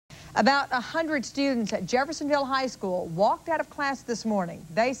About 100 students at Jeffersonville High School walked out of class this morning.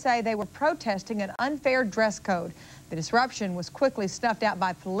 They say they were protesting an unfair dress code. The disruption was quickly snuffed out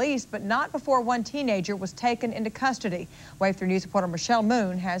by police, but not before one teenager was taken into custody. Wave 3 News reporter Michelle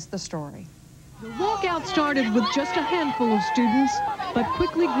Moon has the story. The walkout started with just a handful of students, but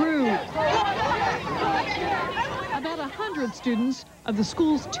quickly grew. About 100 students of the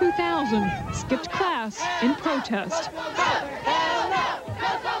school's 2,000 skipped class in protest.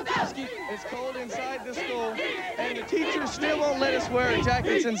 It's cold inside the school, and the teachers still won't let us wear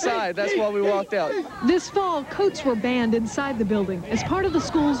jackets inside. That's why we walked out. This fall, coats were banned inside the building as part of the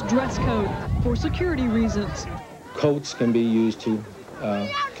school's dress code for security reasons. Coats can be used to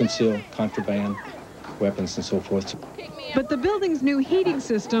conceal contraband, weapons, and so forth. But the building's new heating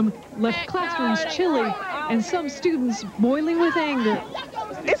system left classrooms chilly and some students boiling with anger.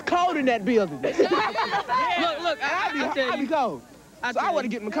 It's cold in that building. Look, I be cold. So I want to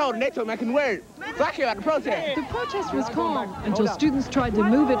get my coat, and they told me I couldn't wear it. So I came out to protest. The protest was calm until students tried to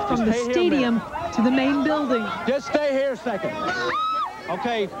move it from the stadium to the main building. Just stay here a second.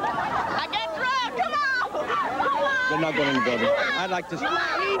 Okay. I get drunk, come on! They're not going in the building. I'd like to...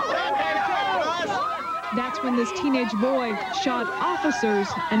 That's when this teenage boy shot officers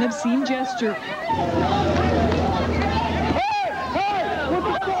an obscene gesture.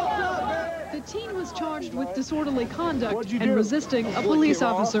 The teen was charged with disorderly conduct and resisting a police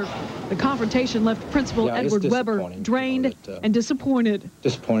officer. The confrontation left Principal Edward Weber drained and disappointed.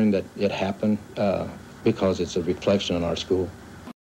 Disappointing that it happened because it's a reflection on our school.